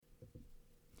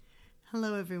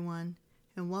Hello, everyone,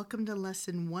 and welcome to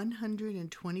Lesson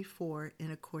 124 in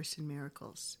A Course in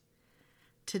Miracles.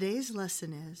 Today's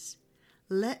lesson is,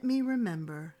 Let me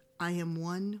remember I am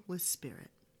one with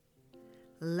Spirit.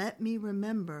 Let me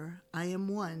remember I am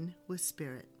one with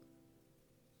Spirit.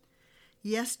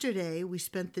 Yesterday, we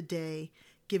spent the day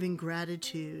giving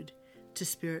gratitude to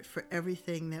Spirit for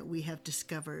everything that we have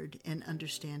discovered and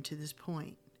understand to this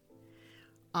point.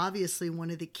 Obviously, one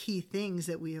of the key things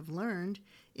that we have learned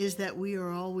is that we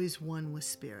are always one with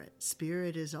Spirit.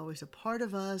 Spirit is always a part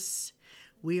of us.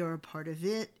 We are a part of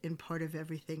it and part of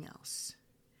everything else.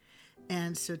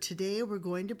 And so today we're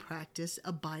going to practice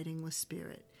abiding with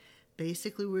Spirit.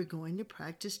 Basically, we're going to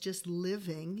practice just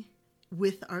living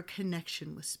with our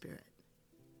connection with Spirit.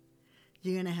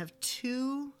 You're going to have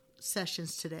 2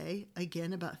 sessions today,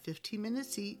 again about 15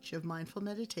 minutes each of mindful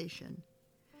meditation.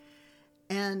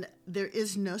 And there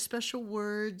is no special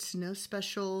words, no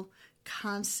special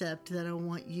concept that I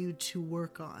want you to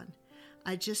work on.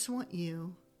 I just want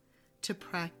you to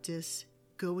practice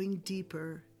going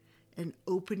deeper and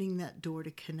opening that door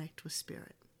to connect with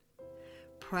Spirit.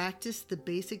 Practice the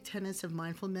basic tenets of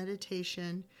mindful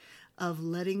meditation, of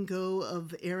letting go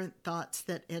of errant thoughts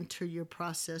that enter your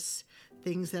process,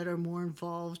 things that are more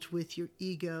involved with your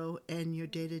ego and your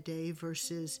day-to-day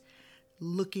versus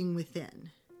looking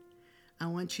within. I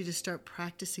want you to start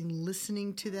practicing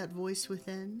listening to that voice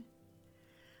within,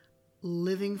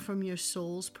 living from your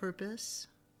soul's purpose,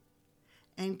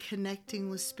 and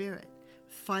connecting with Spirit,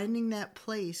 finding that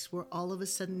place where all of a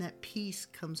sudden that peace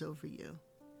comes over you.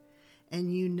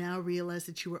 And you now realize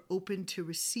that you are open to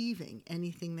receiving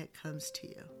anything that comes to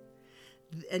you.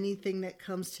 Anything that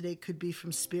comes today could be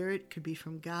from Spirit, could be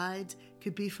from guides,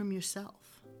 could be from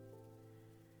yourself.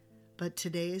 But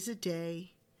today is a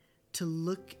day to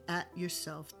look at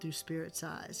yourself through Spirit's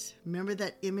eyes. Remember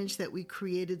that image that we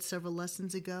created several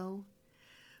lessons ago,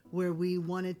 where we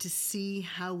wanted to see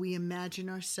how we imagine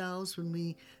ourselves when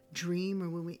we dream or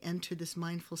when we enter this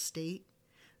mindful state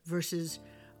versus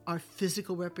our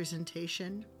physical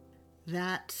representation?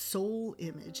 That soul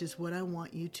image is what I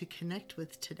want you to connect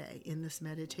with today in this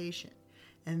meditation.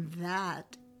 And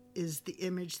that is the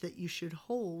image that you should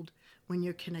hold when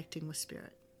you're connecting with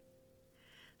Spirit.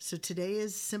 So today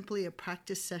is simply a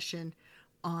practice session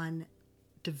on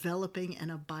developing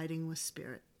and abiding with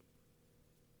Spirit.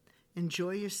 Enjoy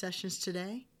your sessions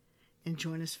today and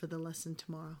join us for the lesson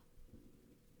tomorrow.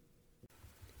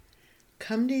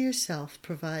 Come to Yourself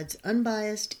provides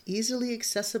unbiased, easily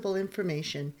accessible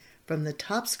information from the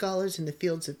top scholars in the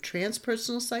fields of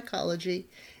transpersonal psychology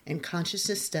and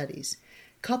consciousness studies,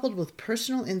 coupled with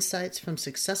personal insights from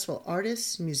successful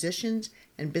artists, musicians,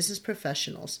 and business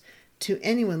professionals, to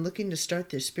anyone looking to start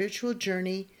their spiritual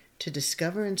journey to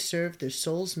discover and serve their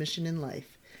soul's mission in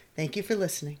life. Thank you for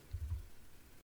listening.